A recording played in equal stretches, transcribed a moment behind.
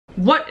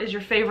What is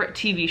your favorite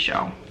TV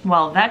show?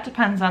 Well, that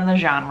depends on the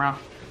genre.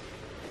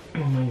 Oh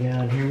my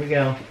god, here we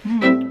go.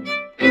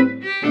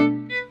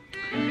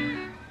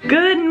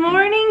 Good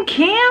morning,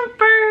 campers!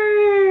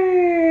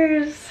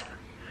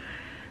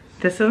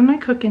 This is my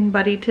cooking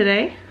buddy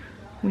today.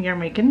 We are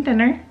making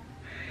dinner.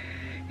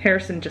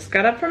 Harrison just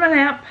got up from a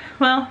nap.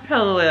 Well,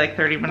 probably like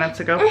 30 minutes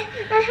ago.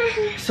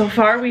 So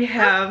far we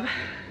have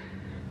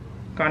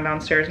gone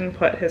downstairs and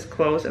put his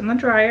clothes in the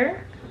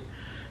dryer.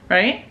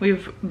 Right?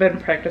 We've been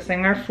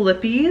practicing our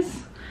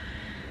flippies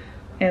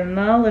in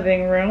the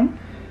living room.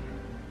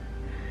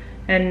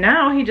 And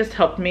now he just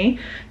helped me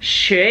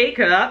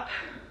shake up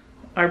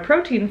our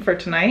protein for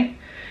tonight.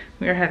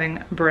 We are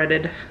having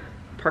breaded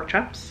pork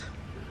chops.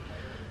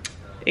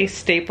 A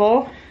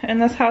staple in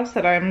this house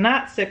that I'm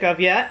not sick of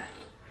yet.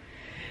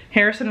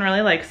 Harrison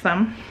really likes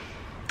them.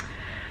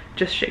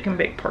 Just shake and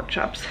bake pork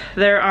chops.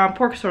 They're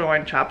pork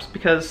sirloin chops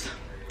because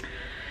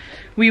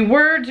we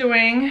were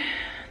doing,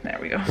 there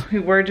we go, we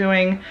were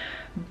doing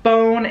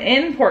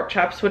bone-in pork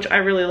chops, which I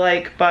really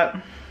like, but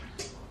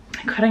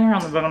cutting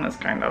around the bone is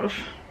kind of,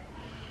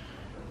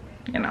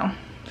 you know.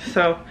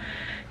 So,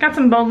 got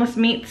some boneless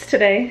meats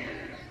today.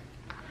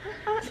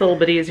 It's a little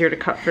bit easier to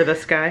cut for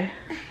this guy.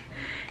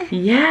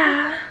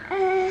 Yeah.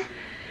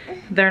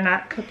 They're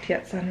not cooked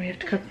yet, son. We have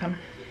to cook them.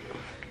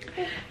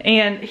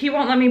 And he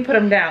won't let me put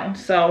them down,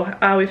 so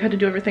we've had to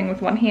do everything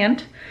with one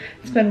hand.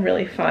 It's been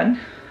really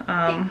fun.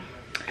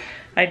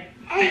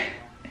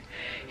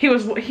 He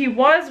was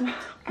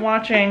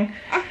watching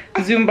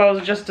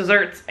Zumbo's Just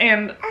Desserts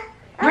and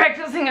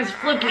practicing his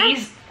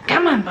flippies.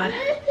 Come on, bud.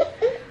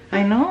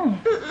 I know.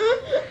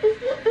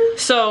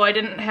 So I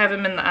didn't have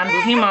him in the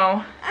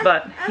Anguhimo,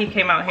 but he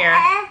came out here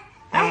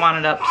and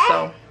wanted up,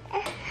 so.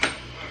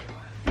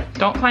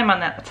 Don't climb on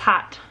that, it's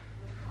hot.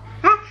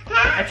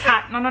 It's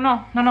hot, no.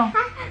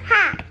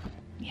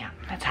 Yeah,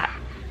 that's hot.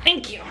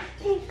 Thank you.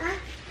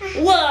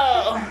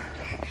 Whoa.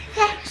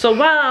 So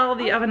while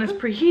the oven is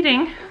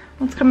preheating,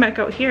 let's come back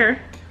out here.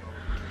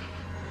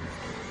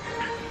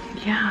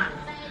 Yeah,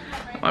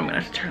 oh, I'm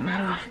gonna have to turn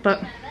that off,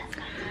 but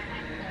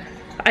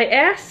I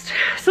asked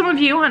some of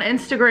you on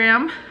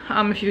Instagram,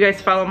 if you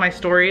guys follow my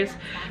stories.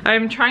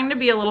 I'm trying to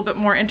be a little bit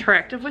more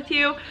interactive with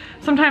you.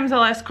 Sometimes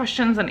I'll ask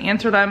questions and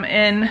answer them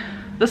in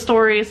the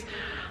stories,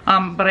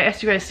 but I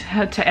asked you guys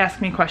to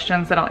ask me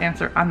questions that I'll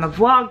answer on the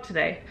vlog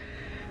today.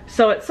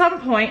 So at some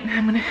point,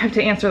 I'm gonna have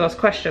to answer those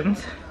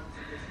questions.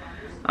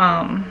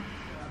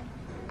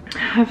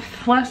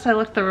 Last I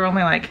looked, there were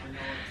only like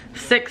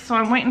 6, so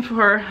I'm waiting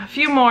for a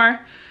few more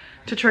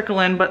to trickle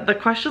in, but the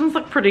questions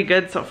look pretty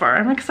good so far.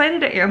 I'm excited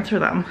to answer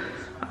them.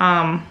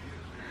 Yeah.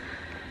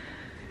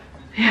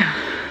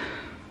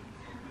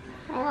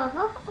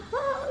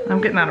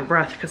 I'm getting out of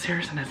breath because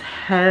Harrison is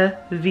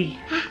heavy.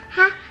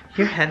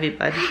 You're heavy,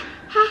 bud.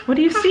 What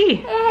do you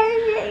see?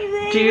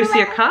 Do you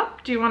see a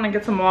cup? Do you want to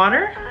get some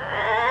water?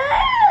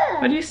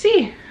 What do you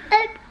see?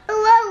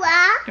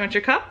 You want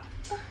your cup?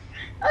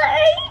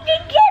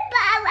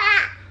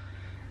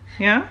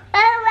 Yeah?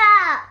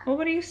 Well,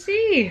 what do you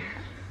see?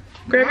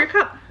 Grab your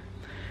cup.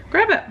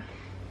 Grab it.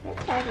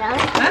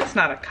 That's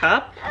not a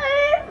cup.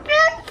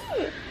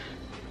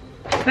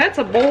 That's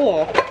a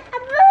bowl.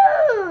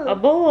 A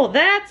bowl.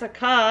 That's a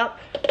cup.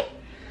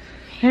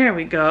 There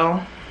we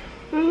go.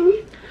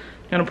 You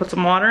gonna put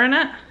some water in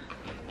it?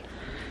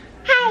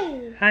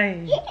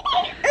 Hi.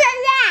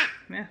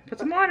 Yeah, put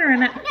some water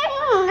in it.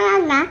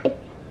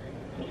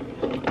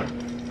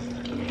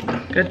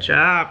 Good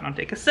job. Now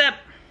take a sip.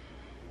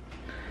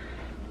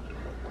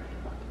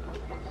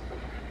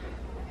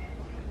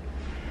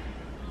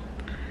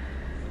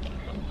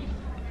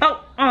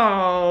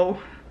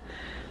 Oh.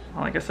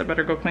 Well, I guess I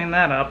better go clean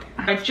that up.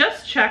 I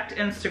just checked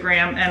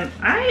Instagram and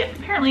I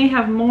apparently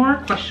have more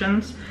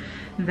questions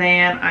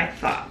than I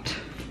thought.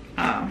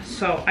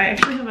 So I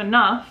actually have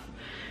enough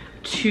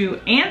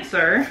to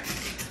answer.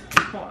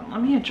 Hold on,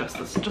 let me adjust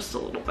this just a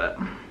little bit.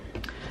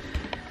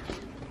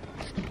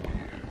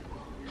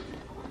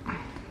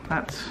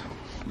 That's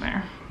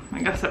there.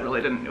 I guess that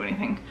really didn't do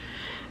anything.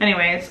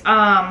 Anyways,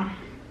 while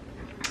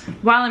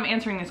I'm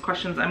answering these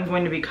questions, I'm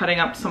going to be cutting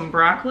up some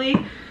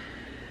broccoli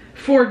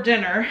for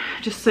dinner,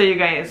 just so you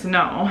guys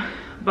know.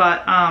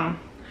 But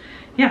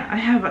yeah, I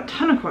have a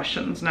ton of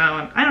questions now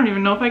and I don't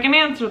even know if I can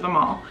answer them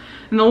all.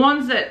 And the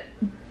ones that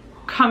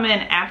come in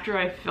after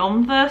I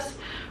filmed this,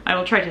 I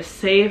will try to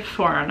save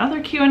for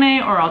another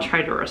Q&A, or I'll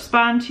try to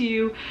respond to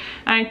you.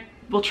 And I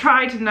will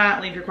try to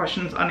not leave your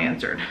questions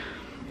unanswered.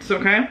 It's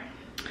okay?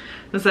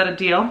 Is that a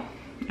deal?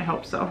 I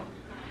hope so.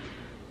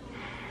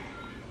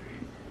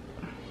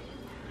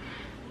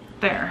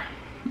 There.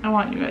 I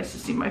want you guys to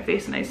see my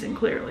face nice and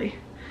clearly.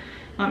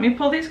 Let me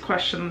pull these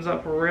questions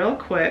up real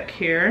quick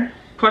here.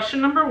 Question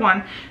number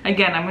 1.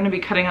 Again, I'm going to be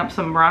cutting up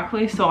some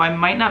broccoli, so I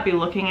might not be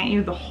looking at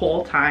you the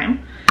whole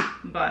time,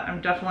 but I'm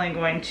definitely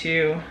going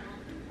to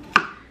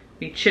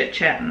be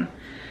chit-chatting.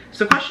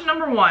 So question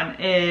number 1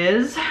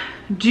 is,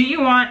 do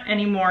you want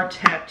any more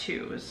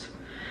tattoos?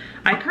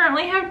 I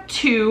currently have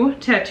 2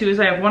 tattoos.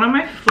 I have one on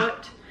my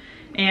foot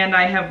And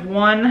I have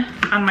one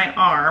on my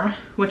arm,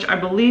 which I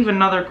believe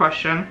another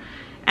question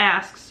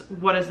asks,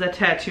 what is the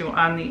tattoo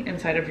on the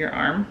inside of your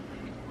arm?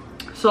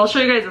 So I'll show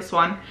you guys this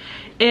one.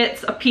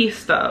 It's a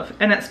peace dove,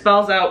 and it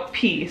spells out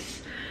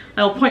peace.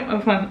 I'll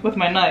point with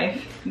my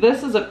knife.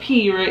 This is a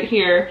P right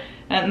here,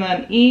 and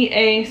then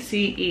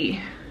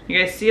E-A-C-E. You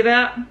guys see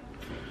that?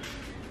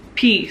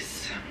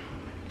 Peace.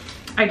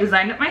 I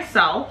designed it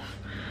myself.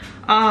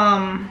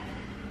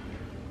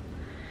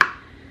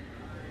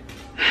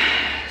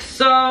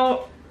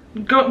 So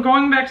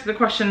going back to the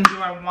question, do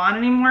I want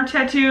any more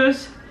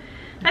tattoos?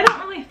 I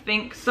don't really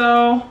think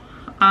so.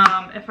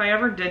 If I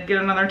ever did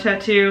get another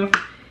tattoo,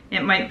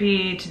 it might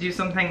be to do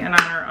something in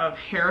honor of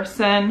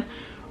Harrison,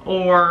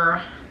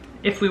 or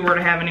if we were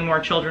to have any more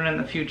children in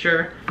the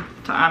future,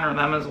 to honor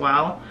them as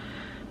well.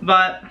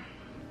 But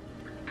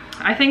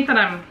I think that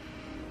I'm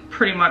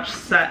pretty much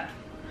set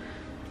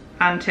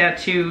on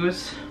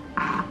tattoos.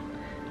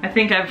 I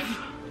think I've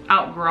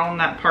outgrown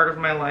that part of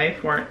my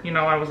life where, you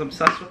know, I was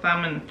obsessed with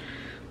them and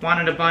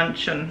wanted a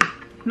bunch, and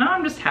now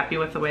I'm just happy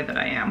with the way that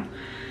I am.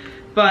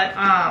 But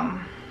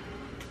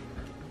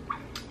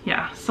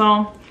yeah,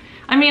 so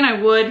I mean,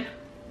 I would,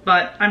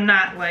 but I'm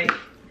not like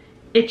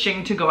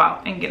itching to go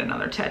out and get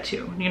another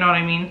tattoo, you know what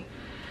I mean?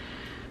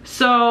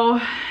 So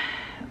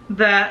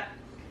the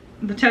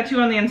tattoo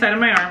on the inside of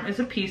my arm is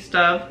a peace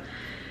dove.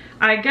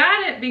 I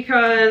got it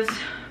because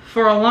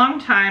for a long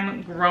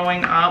time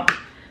growing up,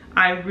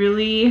 I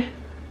really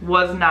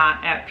was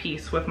not at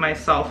peace with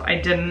myself. I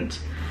didn't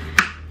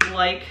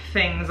like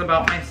things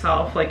about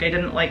myself. Like, I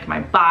didn't like my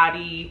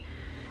body.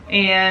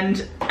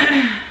 And,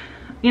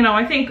 you know,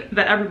 I think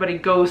that everybody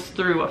goes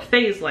through a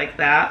phase like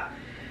that,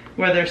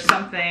 where there's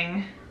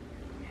something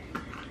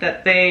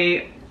that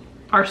they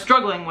are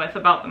struggling with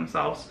about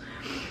themselves.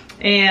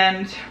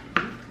 And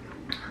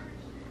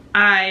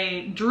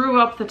I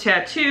drew up the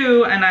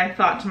tattoo, and I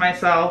thought to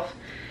myself,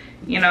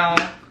 you know,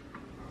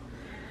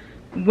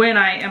 when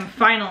I am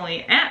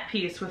finally at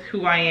peace with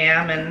who I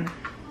am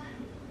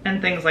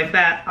and things like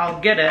that, I'll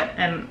get it.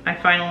 And I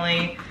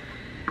finally,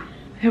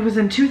 it was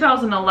in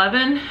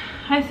 2011,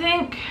 I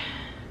think,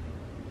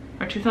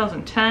 or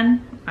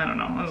 2010, I don't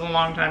know, it was a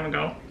long time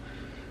ago.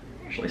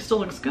 Actually still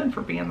looks good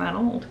for being that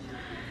old.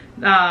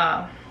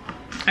 I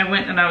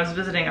went and I was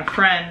visiting a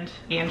friend,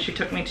 and she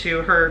took me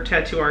to her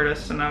tattoo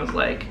artist, and I was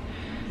like,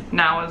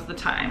 now is the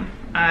time.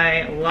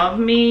 I love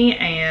me,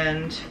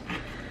 and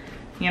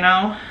you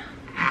know,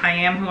 I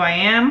am who I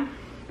am,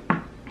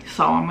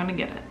 so I'm gonna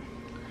get it.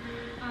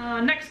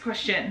 Next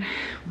question.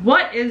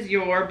 What is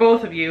your,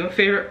 both of you,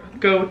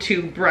 favorite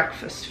go-to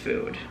breakfast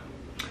food?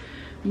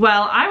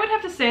 Well, I would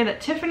have to say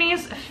that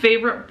Tiffany's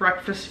favorite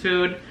breakfast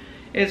food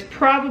is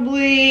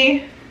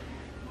probably,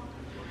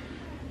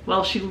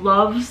 well, she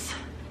loves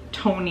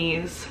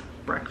Tony's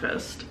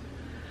breakfast,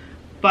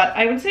 but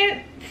I would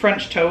say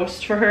French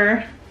toast for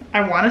her.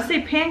 I want to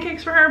say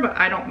pancakes for her, but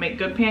I don't make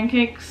good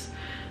pancakes.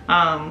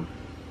 I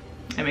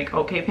make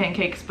okay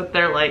pancakes, but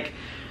they're like,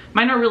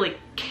 mine are really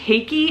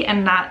cakey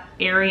and not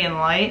airy and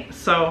light.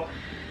 So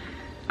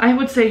I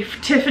would say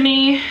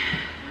Tiffany,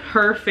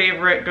 her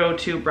favorite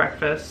go-to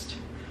breakfast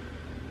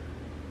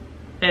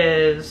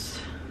is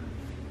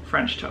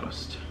French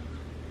toast.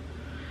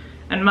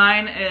 And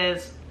mine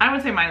is, I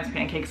would say mine is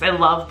pancakes. I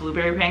love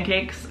blueberry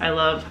pancakes. I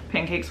love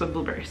pancakes with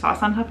blueberry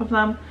sauce on top of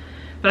them,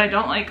 but I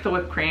don't like the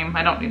whipped cream.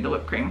 I don't need the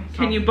whipped cream. So.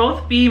 Can you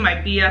both be my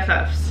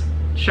BFFs?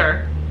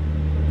 Sure.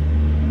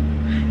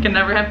 Can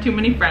never have too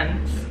many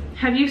friends.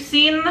 Have you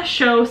seen the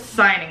show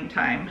Signing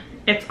Time?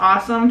 It's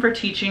awesome for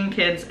teaching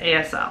kids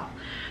ASL.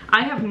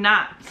 I have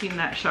not seen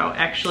that show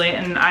actually,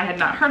 and I had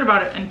not heard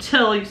about it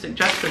until you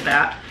suggested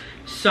that.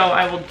 So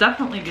I will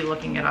definitely be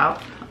looking it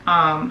up.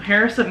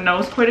 Harrison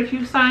knows quite a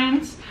few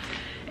signs,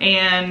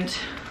 and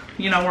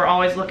you know, we're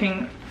always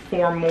looking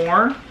for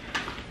more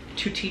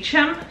to teach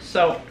him.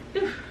 So,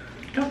 oof,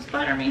 don't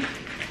splatter me.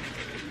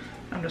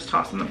 I'm just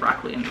tossing the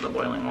broccoli into the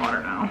boiling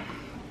water now.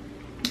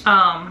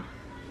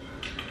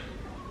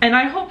 And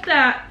I hope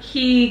that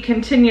he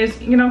continues,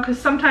 you know, because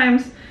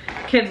sometimes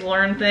kids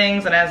learn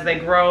things and as they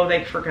grow,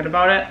 they forget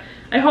about it.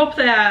 I hope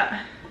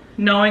that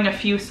knowing a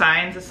few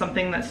signs is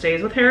something that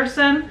stays with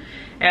Harrison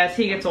as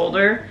he gets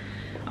older.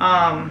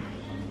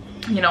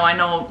 You know, I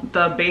know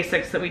the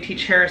basics that we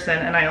teach Harrison,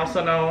 and I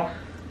also know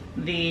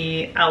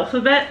the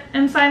alphabet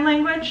in sign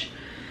language.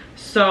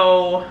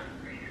 So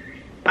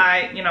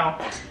you know,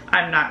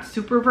 I'm not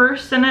super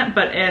versed in it,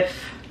 but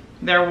if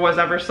there was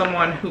ever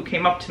someone who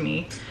came up to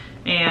me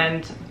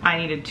and I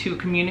needed to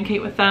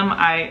communicate with them,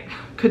 I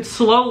could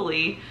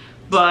slowly,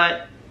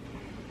 but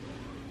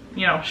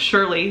you know,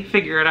 surely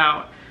figure it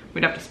out.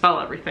 We'd have to spell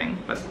everything,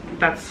 but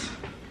that's,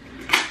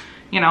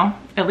 you know,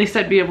 at least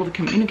I'd be able to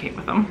communicate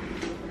with them.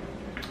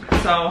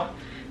 So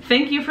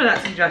thank you for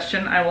that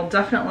suggestion. I will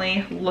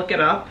definitely look it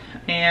up.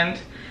 And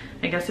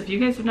I guess if you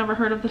guys have never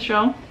heard of the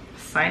show,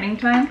 Signing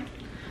Time,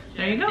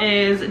 there you go.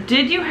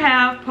 Did you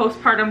have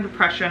postpartum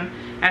depression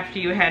after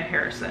you had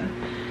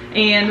Harrison?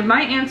 And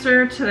my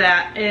answer to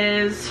that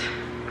is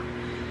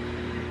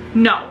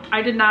no,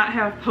 I did not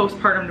have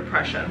postpartum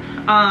depression.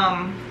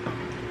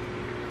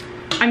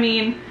 I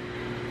mean,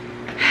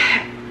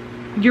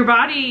 your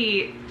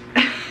body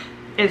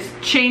is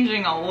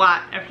changing a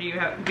lot after you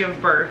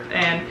give birth,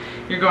 and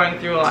you're going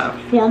through a lot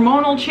of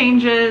hormonal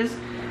changes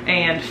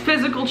and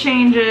physical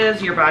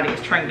changes. Your body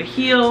is trying to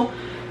heal.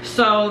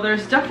 So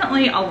there's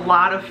definitely a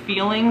lot of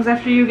feelings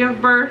after you give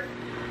birth.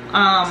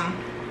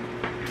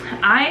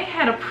 I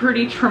had a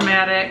pretty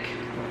traumatic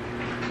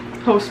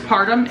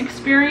postpartum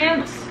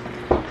experience.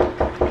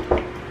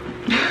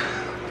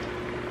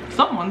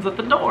 Someone's at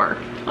the door.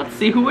 Let's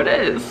see who it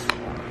is.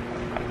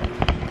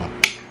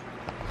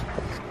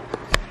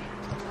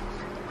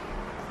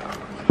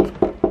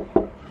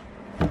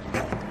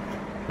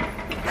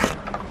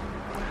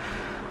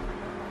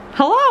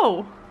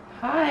 Hello.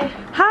 Hi.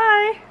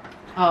 Hi.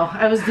 Oh,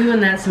 I was doing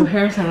that so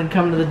Harrison would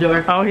come to the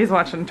door. Oh, he's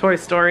watching Toy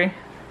Story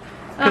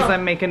because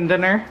I'm making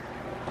dinner.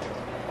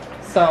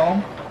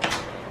 So,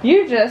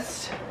 you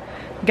just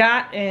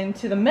got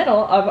into the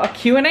middle of a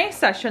Q&A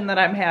session that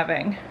I'm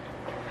having.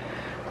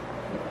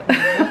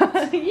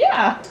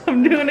 Yeah,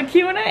 I'm doing a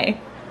Q&A.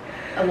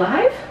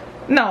 Alive?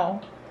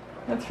 No,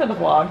 that's for the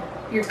vlog.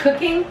 You're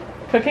cooking?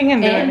 Cooking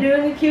and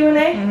doing a Q&A?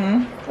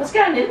 Mm-hmm. What's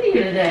gotten into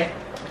you today?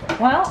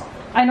 Well,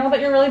 I know that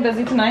you're really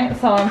busy tonight,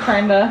 so I'm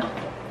trying to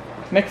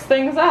mix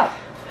things up.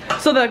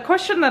 So the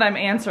question that I'm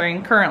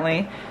answering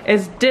currently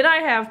is, did I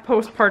have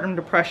postpartum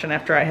depression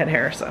after I had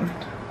Harrison?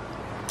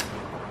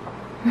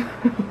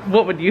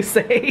 What would you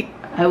say?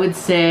 I would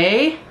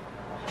say...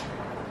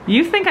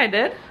 You think I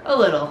did? a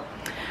little.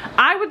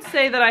 I would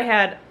say that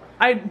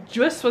I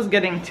just was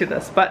getting to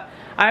this, but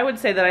I would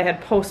say that I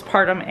had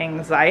postpartum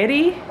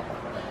anxiety.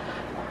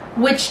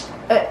 Which,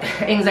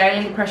 anxiety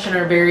and depression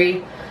are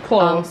very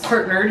Close.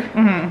 partnered.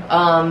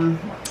 Mm-hmm.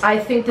 I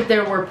think that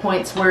there were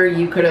points where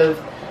you could have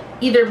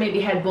either maybe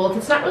had both.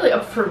 It's not really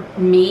up for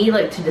me,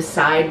 like, to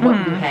decide what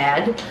you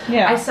had.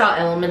 Yeah. I saw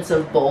elements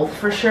of both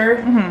for sure.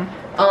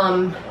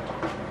 Mm-hmm.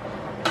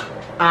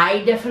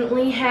 I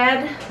definitely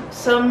had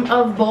some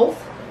of both.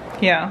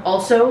 Yeah.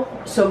 Also,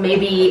 so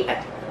maybe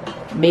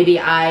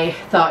I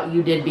thought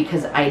you did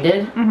because I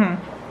did.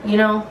 Mm-hmm. You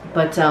know,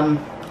 but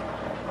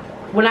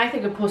when I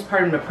think of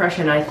postpartum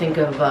depression, I think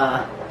of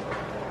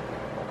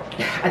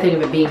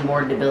it being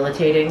more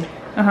debilitating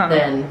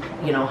than,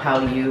 you know, how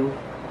you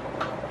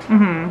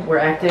were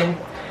acting.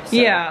 So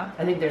Yeah.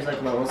 I think there's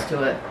like levels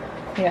to it.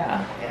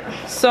 Yeah.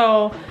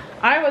 So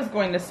I was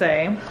going to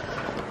say,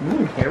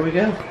 Here we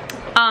go.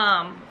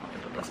 let me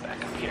put this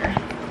back up here.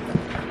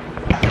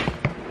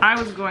 I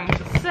was going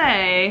to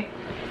say,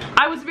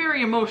 I was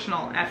very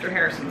emotional after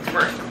Harrison's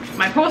birth.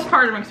 My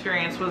postpartum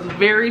experience was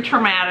very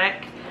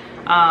traumatic.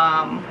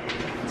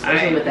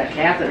 Especially with that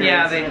catheter.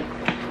 Yeah,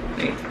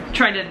 they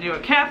tried to do a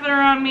catheter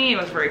on me. It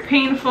was very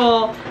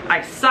painful.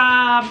 I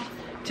sobbed.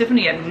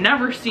 Tiffany had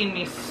never seen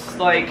me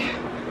like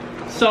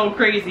so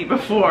crazy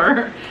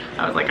before.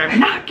 I was like, I'm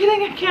not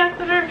getting a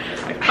catheter.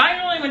 I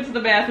finally went to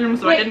the bathroom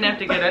so I didn't have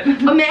to get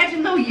it.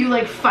 Imagine though you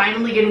like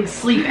finally getting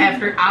sleep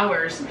after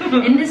hours.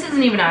 And this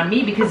isn't even on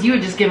me because you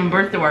had just given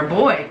birth to our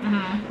boy.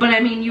 But I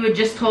mean, you had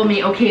just told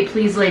me, okay,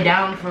 please lay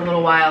down for a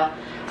little while.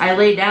 I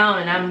lay down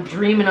and I'm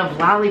dreaming of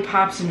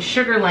lollipops and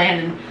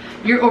Sugarland, and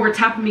you're over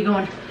top of me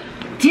going,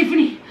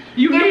 Tiffany,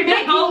 You they're need to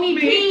making help me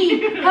me.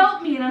 pee.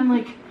 Help me. And I'm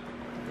like,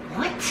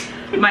 what?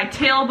 My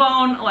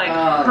tailbone like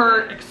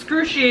hurt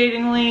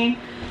excruciatingly.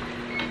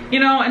 You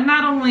know, and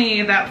not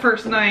only that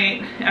first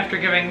night after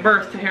giving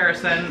birth to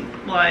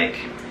Harrison, like,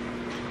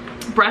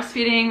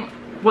 breastfeeding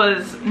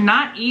was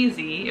not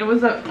easy. It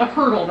was a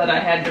hurdle that I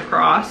had to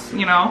cross,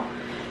 you know,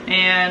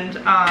 and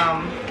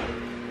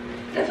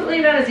Definitely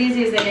not as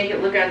easy as they make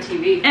it look on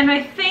TV. and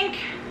I think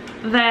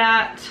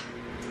that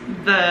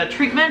the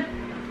treatment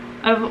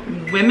of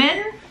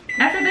women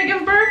after they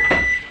give birth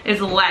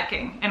is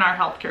lacking in our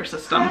healthcare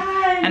system.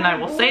 And I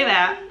will say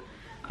that.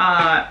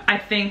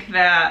 I think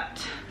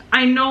that,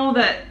 I know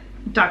that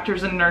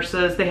doctors and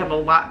nurses, they have a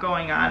lot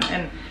going on,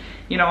 and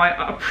you know,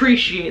 I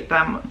appreciate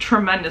them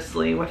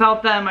tremendously.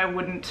 Without them, I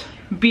wouldn't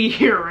be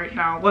here right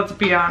now, let's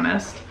be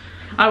honest.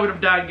 I would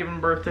have died giving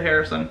birth to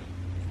Harrison.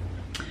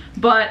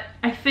 But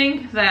I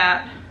think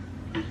that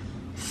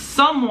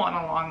someone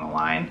along the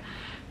line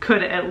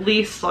could at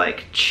least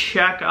like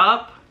check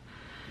up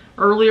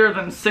earlier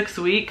than 6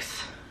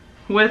 weeks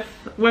with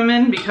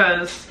women,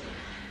 because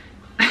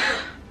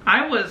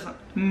I was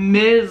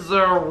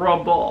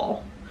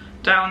miserable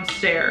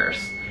downstairs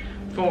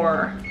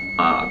for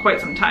quite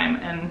some time.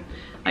 And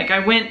like, I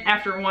went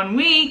after 1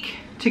 week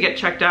to get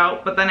checked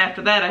out, but then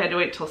after that I had to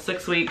wait till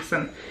 6 weeks,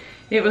 and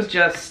it was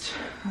just,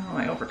 oh,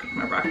 I overcooked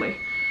my broccoli.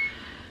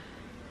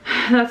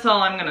 That's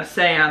all I'm gonna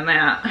say on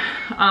that.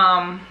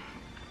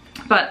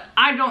 But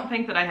I don't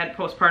think that I had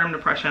postpartum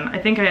depression. I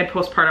think I had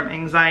postpartum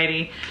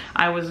anxiety.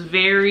 I was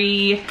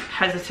very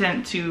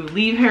hesitant to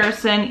leave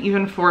Harrison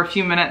even for a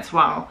few minutes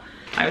while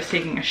I was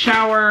taking a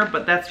shower,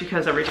 but that's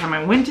because every time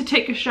I went to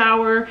take a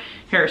shower,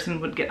 Harrison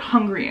would get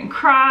hungry and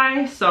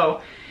cry.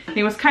 So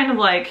it was kind of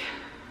like,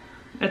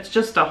 it's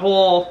just a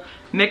whole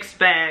mixed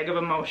bag of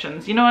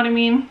emotions, you know what I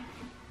mean?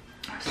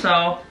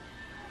 So,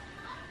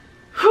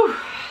 whew,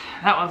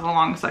 that was a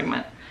long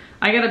segment.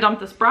 I gotta dump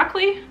this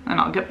broccoli and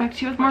I'll get back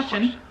to you with more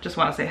questions. Just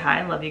wanna say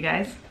hi, love you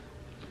guys.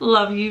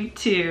 Love you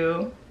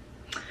too.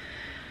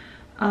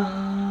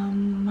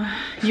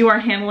 You are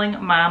handling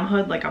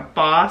momhood like a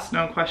boss,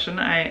 no question.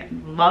 I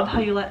love how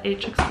you let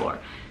H explore.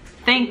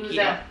 Thank you.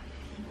 That?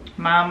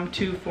 Mom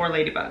 2 4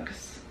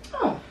 ladybugs.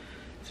 Oh.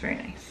 It's very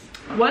nice.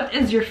 What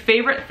is your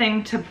favorite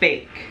thing to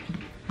bake?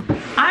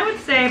 I would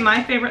say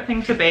my favorite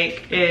thing to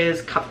bake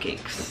is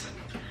cupcakes.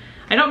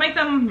 I don't make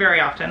them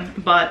very often,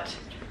 but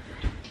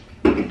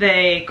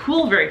they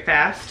cool very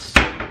fast,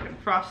 so you can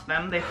frost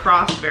them. They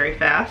frost very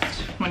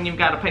fast when you've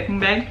got a piping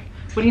bag.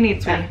 What do you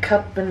need, sweetie? A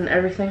cup and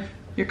everything.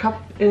 Your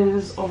cup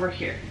is over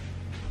here.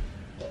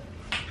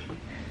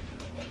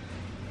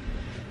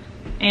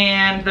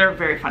 And they're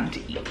very fun to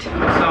eat. So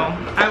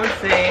I would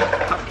say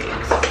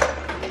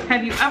cupcakes.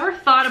 Have you ever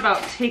thought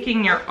about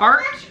taking your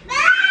art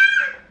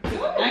to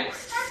the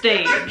next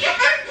stage? I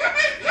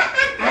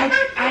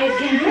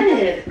get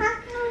it.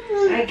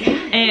 I get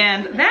it.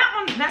 And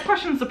that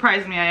question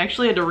surprised me. I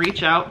actually had to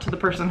reach out to the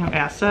person who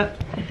asked it.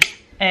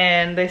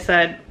 And they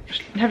said,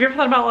 have you ever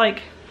thought about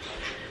like,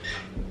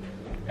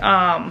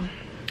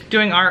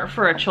 doing art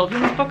for a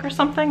children's book or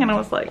something? And I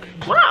was like,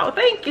 wow,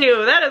 thank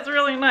you. That is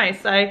really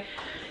nice.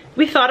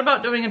 We thought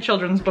about doing a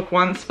children's book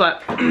once,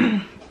 but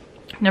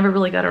never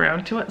really got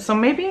around to it. So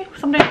maybe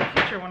someday in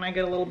the future when I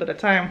get a little bit of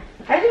time.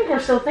 I think we're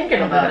still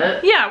thinking about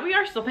it. Yeah, we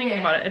are still thinking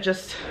about it.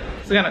 It's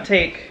gonna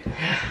take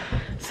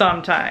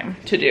some time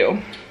to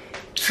do,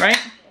 right?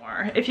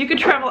 Or if you could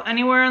travel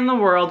anywhere in the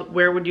world,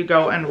 where would you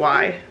go and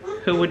why?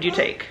 Who would you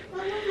take?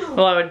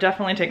 Well, I would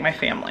definitely take my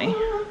family.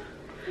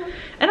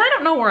 And I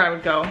don't know where I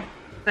would go.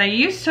 I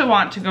used to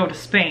want to go to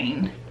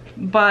Spain,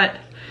 but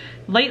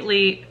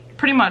lately,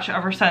 pretty much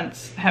ever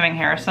since having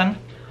Harrison,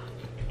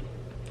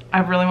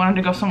 I've really wanted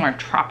to go somewhere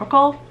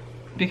tropical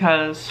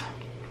because,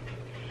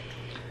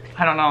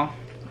 I don't know,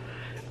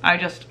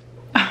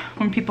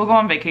 when people go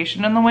on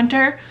vacation in the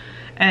winter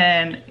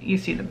and you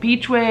see the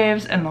beach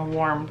waves and the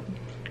warm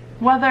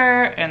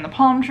weather and the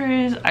palm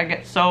trees, I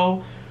get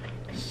so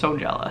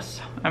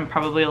jealous. I'm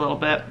probably a little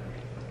bit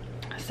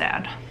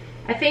sad.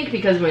 I think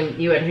because when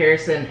you had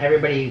Harrison,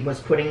 everybody was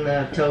putting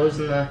the toes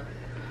in the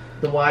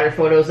water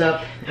photos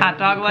up. Hot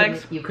dog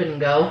legs. You couldn't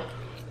go.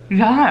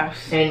 Yes.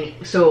 And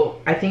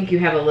so I think you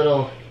have a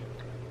little,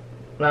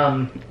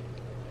 like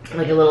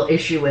a little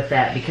issue with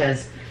that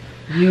because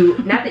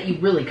not that you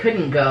really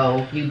couldn't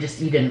go, you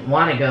didn't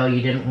want to go.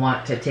 You didn't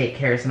want to take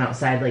Harrison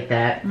outside like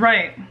that.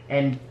 Right.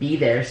 And be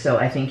there. So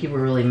I think you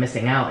were really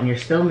missing out, and you're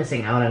still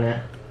missing out on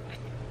it.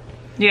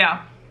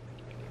 Yeah.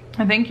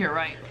 I think you're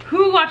right.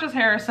 Who watches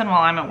Harrison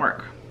while I'm at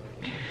work?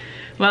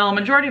 Well,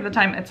 majority of the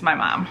time it's my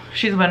mom.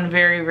 She's been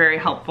very, very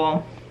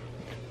helpful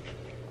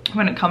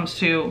when it comes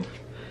to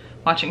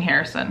watching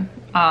Harrison.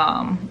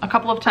 A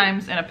couple of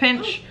times in a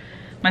pinch,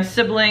 my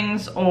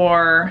siblings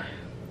or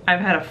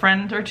I've had a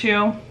friend or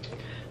two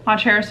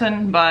watch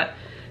Harrison, but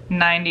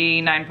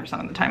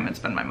 99% of the time it's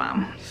been my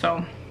mom.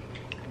 So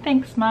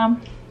thanks,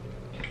 Mom.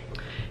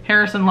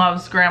 Harrison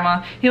loves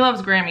Grandma. He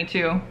loves Grammy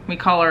too. We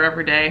call her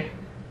every day.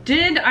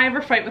 Did I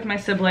ever fight with my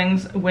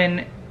siblings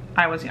when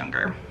I was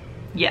younger?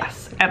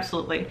 Yes,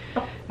 absolutely.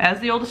 As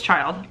the oldest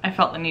child, I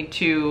felt the need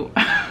to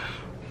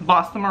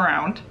boss them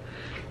around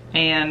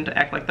and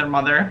act like their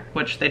mother,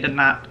 which they did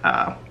not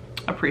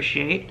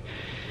appreciate.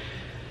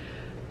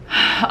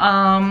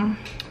 My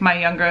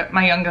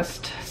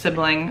youngest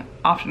sibling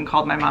often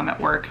called my mom at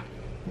work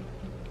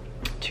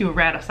to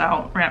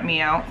rat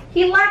me out.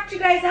 He locked you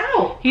guys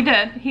out. He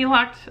did. He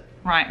locked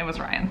Ryan. It was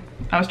Ryan.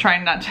 I was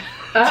trying not to,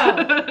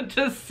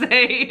 to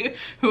say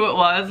who it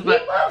was,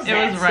 but it was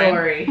Ryan.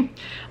 Story.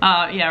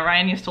 Yeah,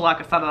 Ryan used to lock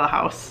us out of the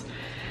house.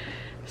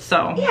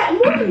 So yeah,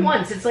 more than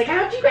once. It's like,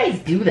 how'd you guys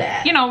do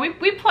that? You know,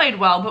 we played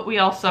well, but we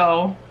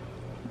also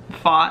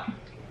fought.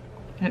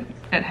 It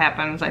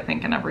happens, I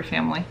think, in every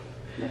family,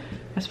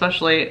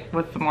 especially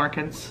with the more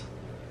kids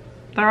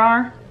there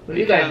are. Well,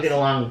 you guys get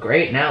along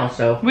great now,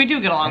 so we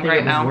do get along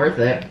great now. It was worth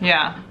it.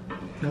 Yeah.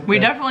 Okay. We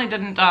definitely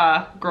didn't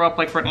grow up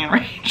like Brittany and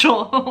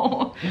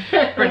Rachel.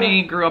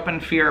 Brittany grew up in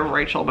fear of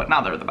Rachel, but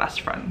now they're the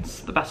best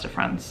friends, the best of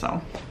friends,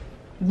 so.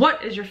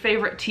 What is your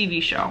favorite TV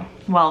show?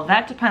 Well,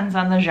 that depends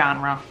on the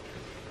genre.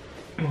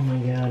 Oh my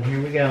God, here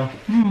we go.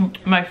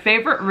 My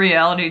favorite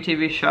reality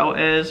TV show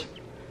is,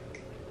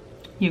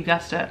 you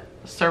guessed it,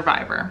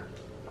 Survivor.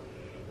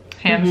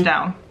 Hands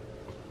down.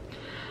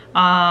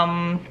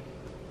 Man,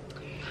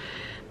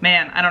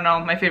 I don't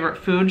know, my favorite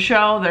food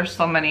show, there's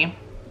so many.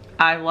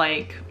 I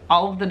like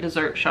all of the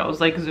dessert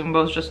shows, like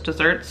Zumbo's Just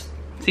Desserts.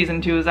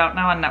 Season 2 is out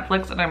now on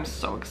Netflix and I'm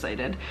so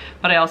excited.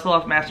 But I also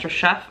love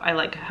MasterChef. I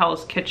like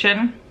Hell's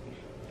Kitchen.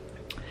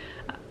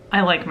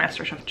 I like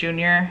MasterChef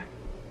Junior.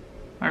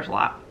 There's a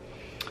lot.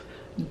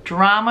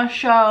 Drama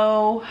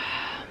show.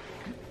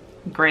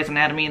 Grey's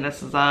Anatomy,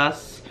 This Is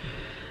Us.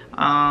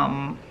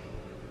 I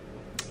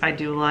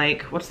do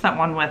like, what's that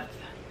one with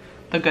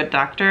The Good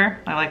Doctor?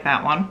 I like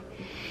that one.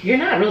 You're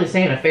not really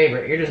saying a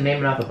favorite. You're just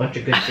naming off a bunch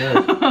of good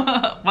shows.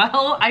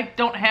 Well, I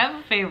don't have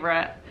a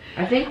favorite.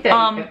 I think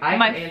that if I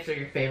can answer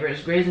your favorite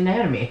is Grey's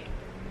Anatomy.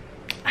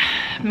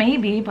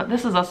 maybe, but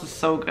This Is Us is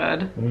so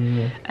good.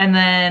 And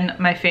then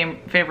my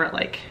favorite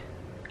like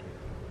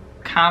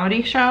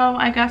comedy show,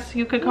 I guess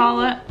you could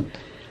call it,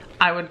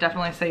 I would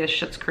definitely say is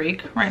Schitt's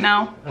Creek right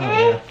now. Oh,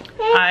 yeah.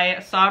 I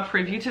saw a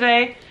preview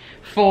today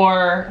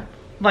for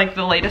like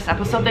the latest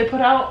episode they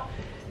put out,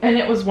 and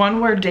it was one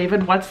where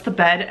David wets the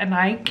bed, and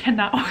I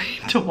cannot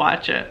wait to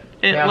watch it.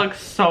 It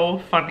looks so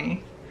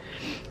funny.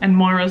 And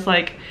Moira's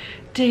like,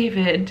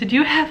 David, did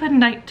you have a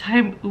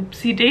nighttime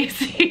oopsie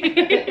daisy?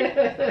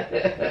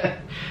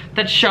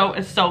 That show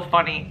is so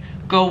funny.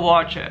 Go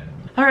watch it.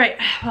 All right,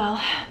 well,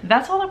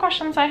 that's all the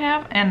questions I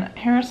have, and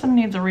Harrison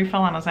needs a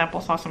refill on his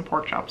applesauce and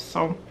pork chops,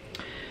 so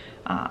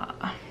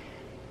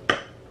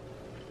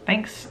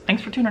thanks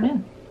for tuning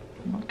in.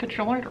 I'll catch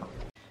you later.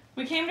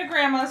 We came to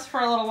Grandma's for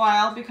a little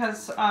while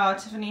because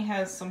Tiffany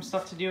has some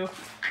stuff to do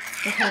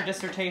with her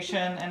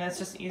dissertation, and it's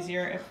just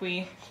easier if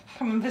we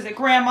come and visit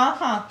Grandma,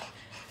 huh?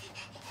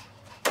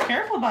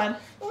 Careful, bud.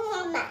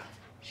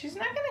 She's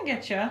not gonna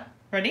get you.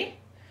 Ready?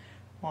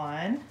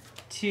 1,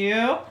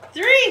 2,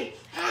 3.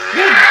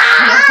 Good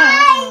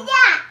job.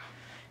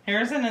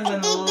 Harrison is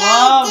in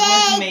love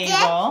with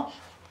Mabel.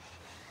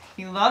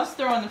 He loves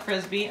throwing the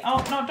frisbee.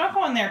 Oh no! Don't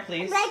go in there,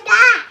 please.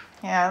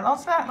 Yeah,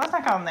 let's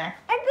not go in there.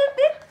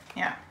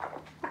 Yeah.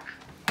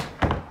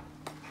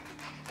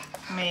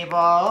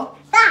 Mabel.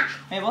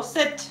 Mabel,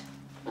 sit.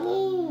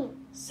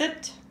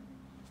 Sit.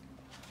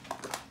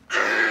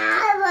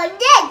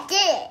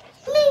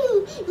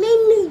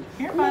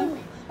 Here, bud.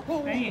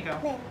 There you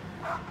go.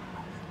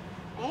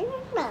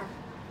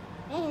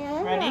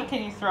 Ready?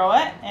 Can you throw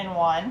it? In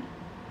 1,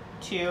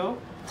 2,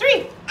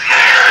 3.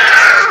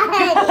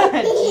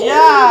 Good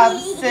job,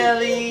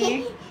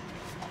 silly.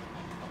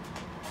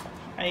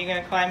 Are you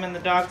gonna climb in the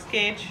dog's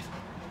cage?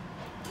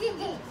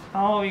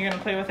 Oh, you're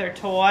gonna play with their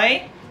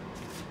toy?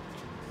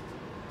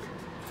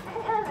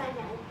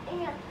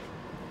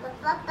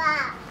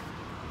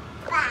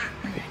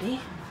 Ready?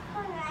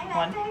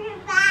 1,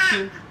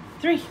 2,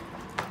 3.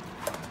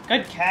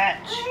 Good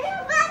catch.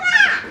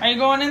 Are you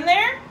going in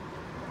there?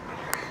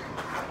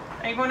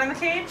 Are you going in the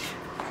cage?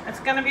 It's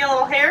gonna be a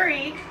little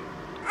hairy.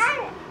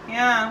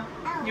 Yeah.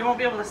 You won't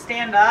be able to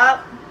stand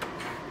up.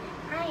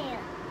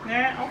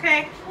 Yeah,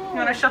 okay. You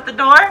wanna shut the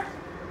door?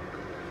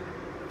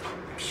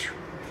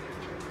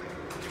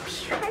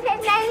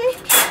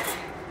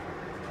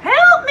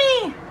 Help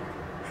me!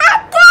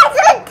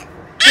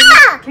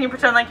 Can you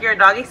pretend like you're a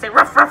doggy? Say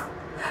ruff ruff.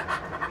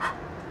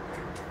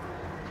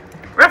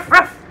 Ruff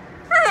ruff.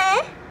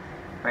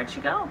 Where'd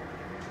she go?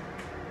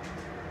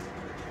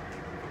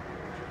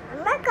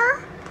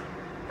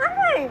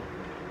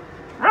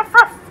 Ruff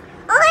ruff.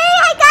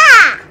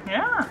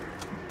 Yeah.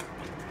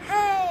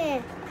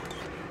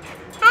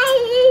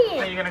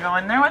 Are you gonna go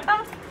in there with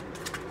them?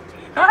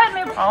 Go ahead,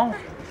 Mabel. Oh,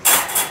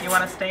 you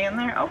want to stay in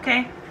there?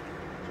 Okay.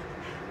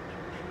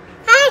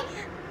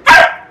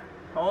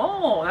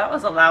 Oh, that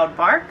was a loud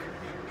bark.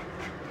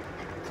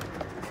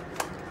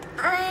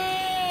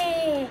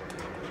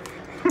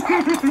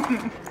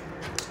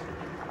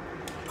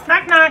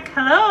 Knock knock.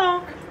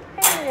 Hello.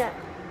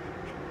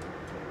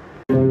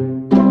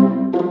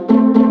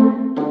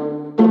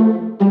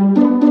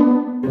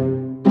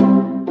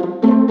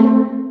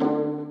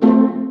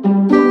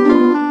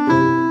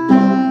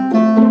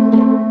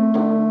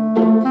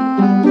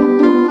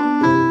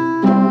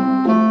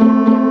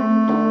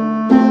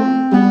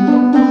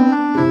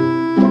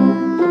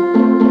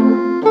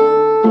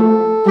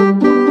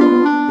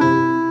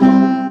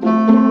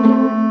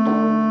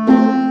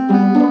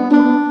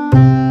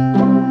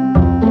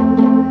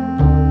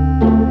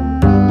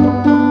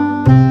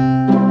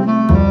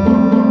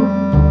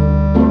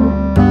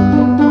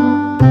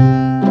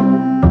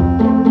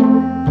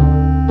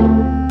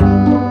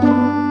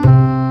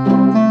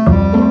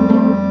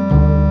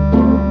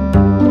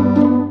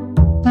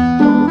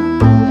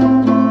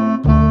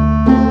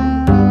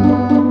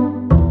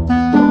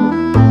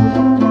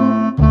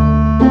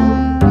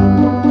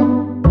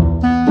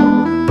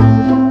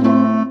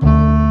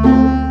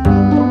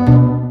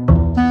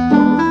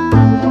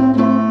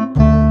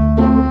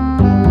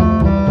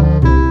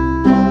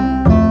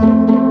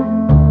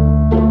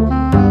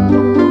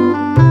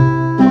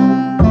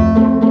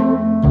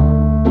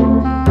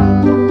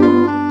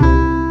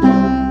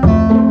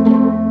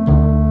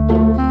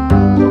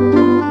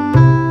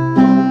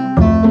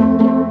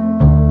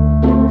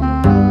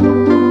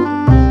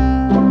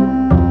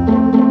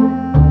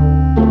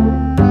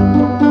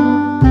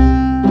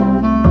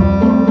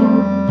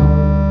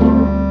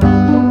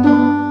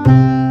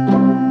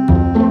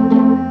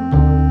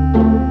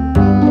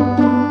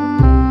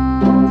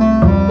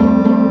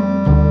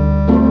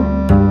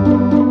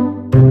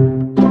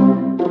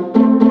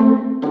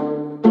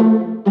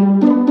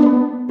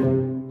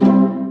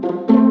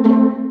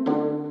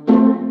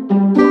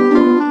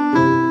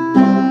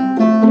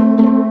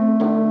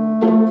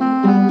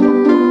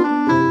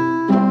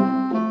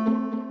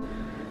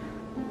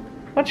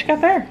 What you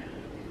got there?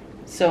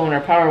 So when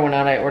our power went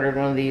out, I ordered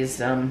one of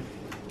these,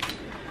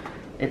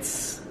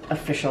 it's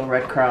official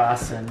Red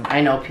Cross, and I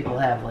know people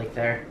have like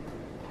their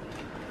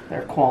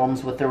their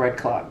qualms with the Red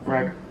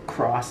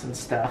Cross and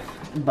stuff,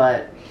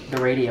 but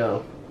the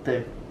radio,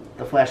 the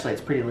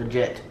flashlight's pretty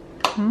legit.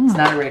 It's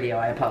not a radio,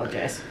 I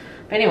apologize.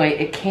 But anyway,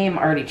 it came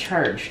already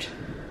charged.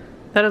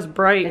 That is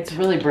bright. It's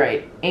really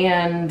bright,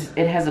 and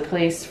it has a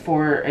place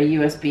for a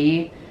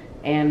USB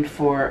and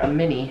for a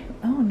mini.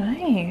 Oh,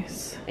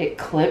 nice. It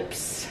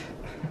clips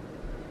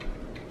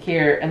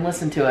here, and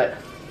listen to it.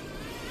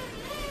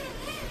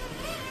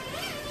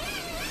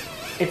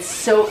 It's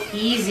so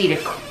easy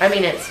to, I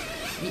mean, it's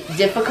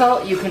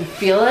difficult, you can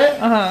feel it,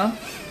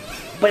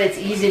 but it's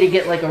easy to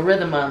get like a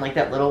rhythm on, like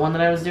that little one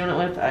that I was doing it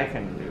with. I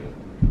can do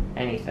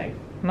anything.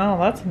 No,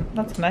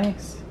 that's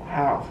nice.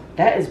 Wow,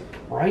 that is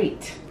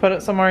bright. Put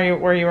it somewhere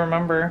where you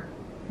remember,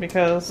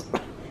 because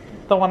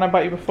the one I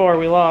bought you before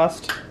we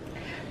lost.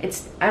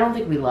 I don't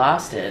think we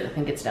lost it. I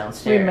think it's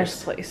downstairs. We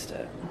misplaced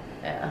it.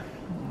 Yeah.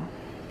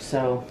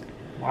 So,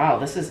 wow,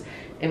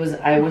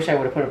 I wish I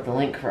would have put up the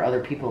link for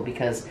other people,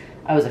 because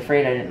I was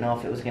afraid I didn't know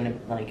if it was gonna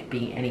like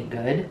be any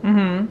good.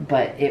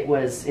 But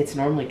it's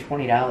normally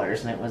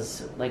 $20, and it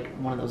was like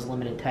one of those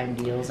limited time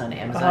deals on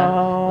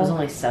Amazon. It was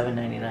only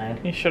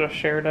 $7.99. You should have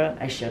shared it.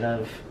 I should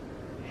have.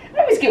 I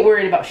always get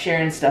worried about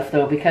sharing stuff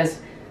though, because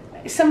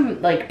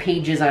some like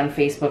pages on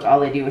Facebook, all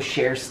they do is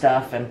share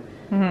stuff, and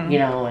you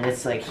know, and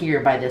it's like,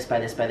 here, buy this, buy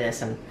this, buy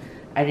this, and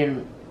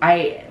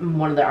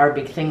one of our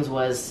big things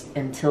was,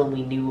 until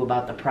we knew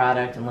about the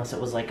product, unless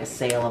it was like a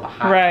sale of a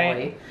hot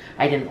toy,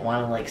 I didn't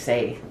want to like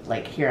say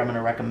like, here, I'm going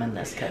to recommend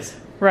this, because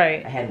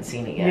I hadn't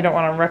seen it yet. You don't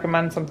want to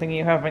recommend something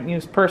you haven't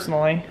used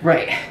personally.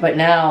 Right, but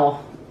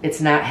now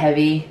it's not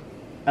heavy.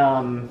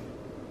 I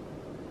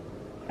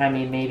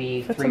mean,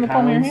 maybe Fits 3 in the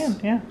pounds. palm of your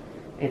hand, yeah.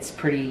 It's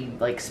pretty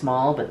like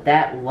small, but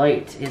that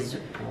light is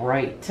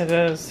bright. It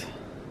is.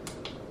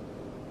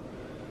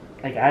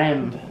 Like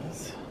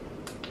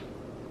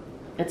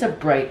it's a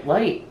bright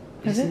light.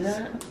 You see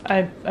that?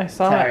 I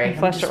saw it and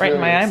flashed it right in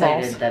my eyeballs. I'm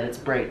excited that it's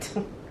bright.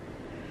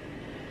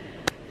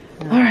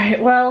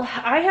 Alright, well,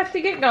 I have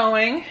to get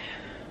going.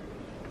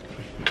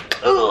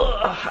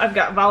 Ugh, I've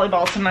got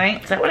volleyball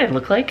tonight. Is that what I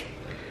look like?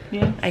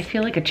 Yeah. I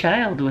feel like a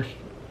child with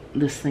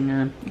this thing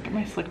on. Look at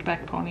my slicked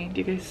back pony.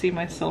 Do you guys see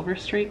my silver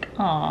streak?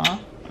 Aww.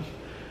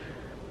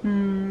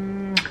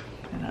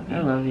 I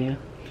love you.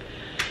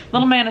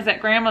 Little man is at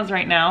grandma's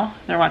right now.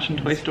 They're watching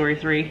Toy Story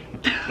 3.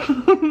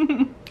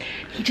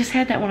 He just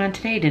had that one on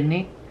today, didn't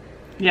he?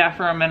 Yeah,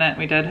 for a minute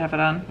we did have it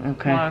on.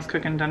 Okay. While I was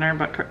cooking dinner,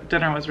 but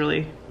dinner was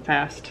really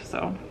fast,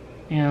 so.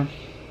 Yeah.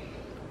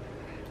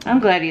 I'm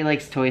glad he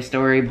likes Toy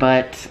Story,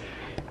 but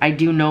I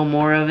do know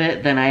more of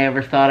it than I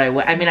ever thought I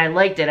would. I mean, I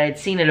liked it. I'd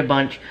seen it a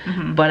bunch,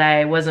 but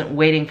I wasn't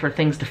waiting for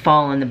things to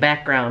fall in the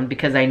background,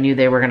 because I knew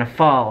they were going to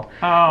fall.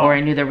 Or I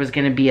knew there was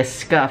going to be a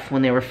scuff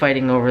when they were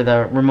fighting over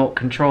the remote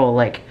control.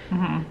 Like,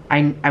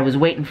 I was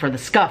waiting for the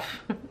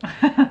scuff.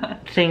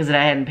 Things that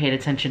I hadn't paid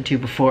attention to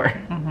before.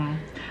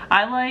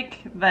 I like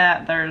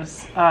that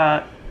there's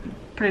a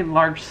pretty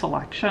large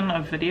selection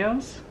of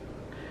videos,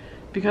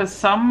 because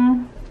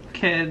some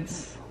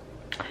kids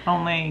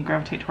only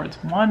gravitate towards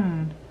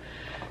one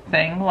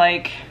thing,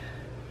 like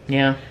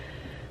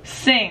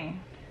Sing.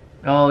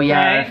 Oh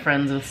yeah, right? our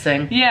friends with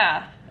Sing.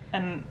 Yeah,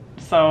 and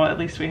so at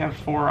least we have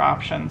 4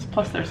 options.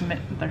 Plus there's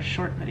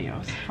short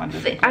videos.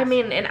 I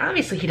mean, and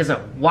obviously he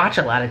doesn't watch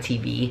a lot of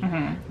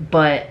TV,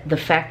 but the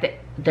fact that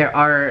there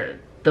are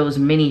those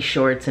mini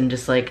shorts and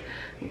just like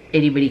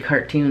itty bitty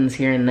cartoons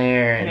here and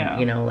there, and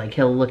you know, like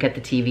he'll look at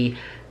the TV,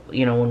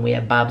 you know, when we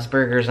have Bob's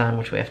Burgers on,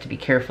 which we have to be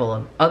careful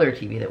of other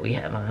TV that we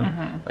have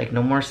on. Like,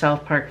 no more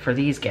South Park for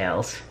these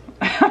gals.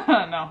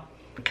 No.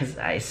 Because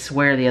I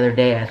swear the other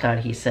day I thought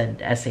he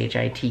said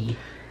S-H-I-T.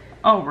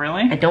 Oh,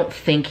 really? I don't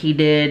think he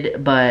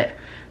did, but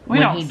we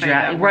don't say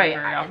that word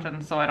very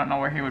often, so I don't know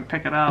where he would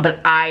pick it up.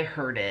 But I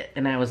heard it,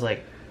 and I was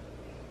like,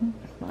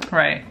 what?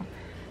 Right.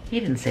 He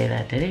didn't say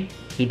that, did he?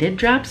 He did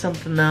drop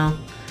something, though.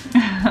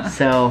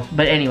 So,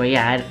 but anyway,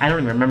 yeah, I don't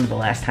even remember the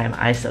last time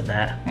I said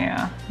that.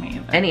 Yeah, me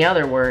either. Any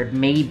other word,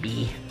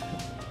 maybe.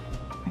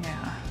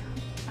 Yeah.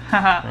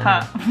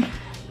 Ha.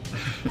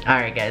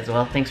 Alright guys,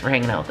 well, thanks for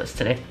hanging out with us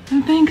today.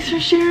 And thanks for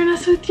sharing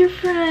us with your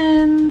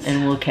friends.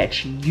 And we'll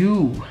catch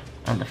you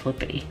on the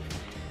flippity.